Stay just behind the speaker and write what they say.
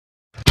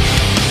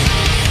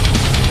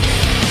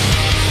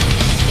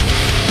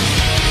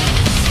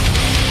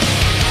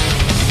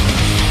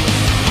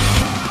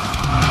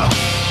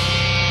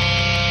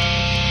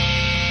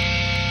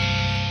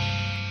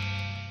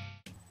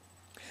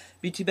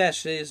BT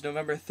Bash, today is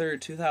November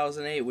 3rd,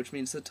 2008, which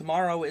means that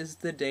tomorrow is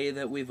the day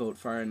that we vote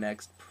for our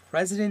next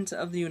President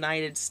of the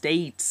United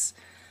States.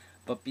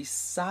 But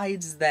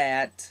besides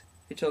that,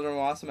 hey children, I'm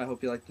awesome. I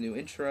hope you liked the new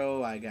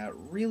intro. I got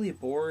really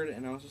bored,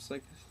 and I was just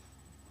like,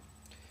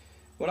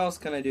 what else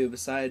can I do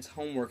besides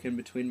homework in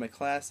between my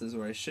classes,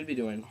 where I should be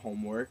doing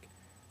homework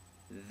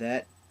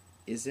that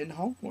isn't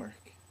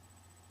homework?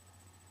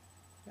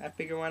 I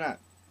figure why not.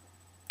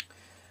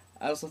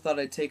 I also thought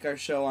I'd take our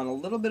show on a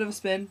little bit of a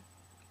spin,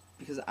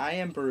 because I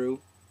am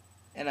Brew,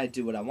 and I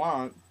do what I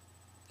want,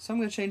 so I'm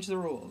going to change the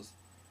rules.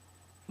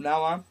 From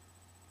now on,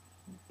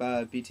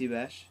 BT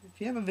Bash,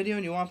 if you have a video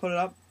and you want to put it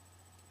up,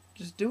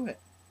 just do it.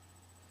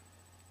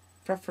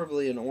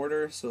 Preferably in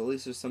order, so at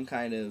least there's some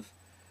kind of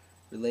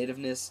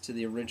relativeness to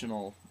the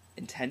original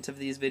intent of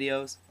these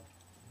videos.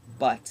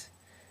 But,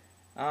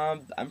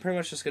 I'm pretty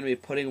much just going to be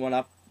putting one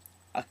up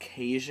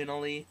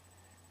occasionally.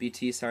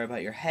 BT, sorry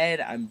about your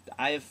head.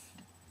 I've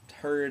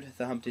heard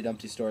the Humpty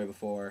Dumpty story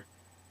before.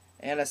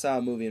 And I saw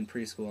a movie in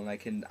preschool, and I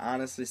can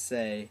honestly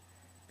say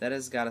that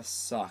has gotta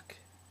suck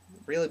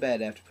really bad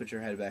to have to put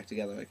your head back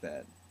together like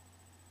that.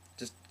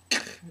 Just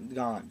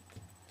gone.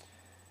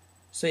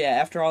 So yeah,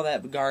 after all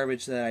that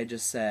garbage that I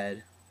just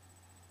said,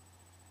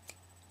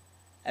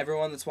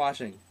 everyone that's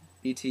watching,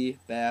 BT,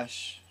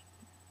 Bash,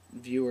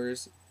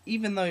 viewers,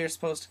 even though you're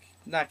supposed to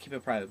not keep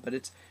it private, but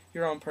it's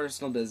your own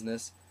personal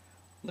business,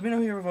 let me know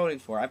who you're voting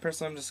for. I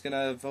personally am just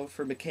gonna vote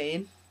for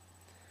McCain,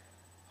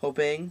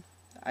 hoping.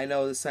 I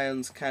know this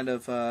sounds kind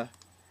of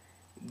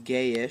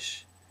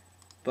gayish,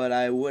 but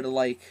I would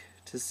like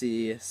to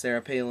see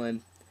Sarah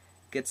Palin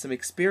get some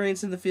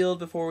experience in the field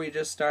before we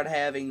just start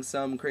having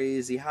some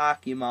crazy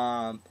hockey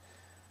mom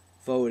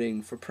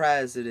voting for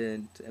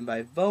president. And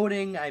by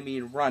voting, I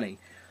mean running.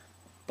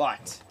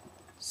 But,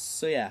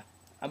 so yeah,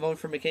 I'm voting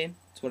for McCain.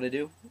 That's what I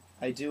do.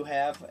 I do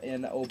have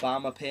an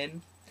Obama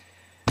pin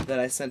that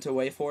I sent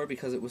away for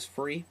because it was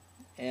free,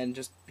 and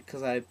just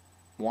because I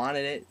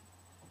wanted it.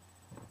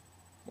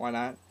 Why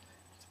not?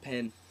 It's a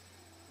pin.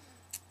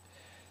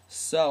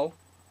 So,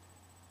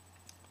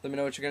 let me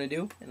know what you're going to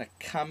do in a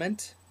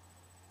comment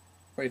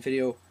or a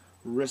video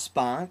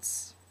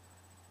response.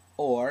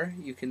 Or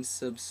you can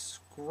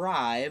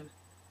subscribe.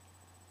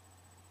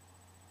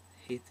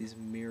 I hate these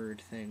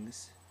mirrored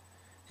things.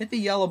 Hit the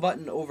yellow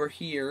button over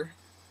here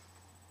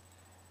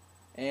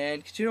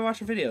and continue to watch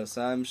our videos.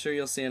 I'm sure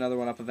you'll see another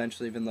one up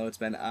eventually, even though it's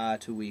been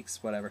 2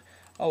 weeks, whatever.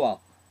 Oh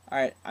well.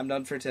 Alright, I'm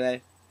done for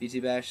today. BT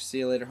Bash, see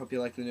you later. Hope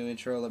you like the new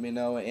intro. Let me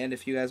know. And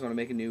if you guys want to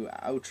make a new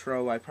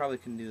outro, I probably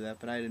can do that,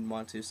 but I didn't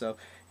want to. So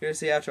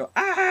here's the outro.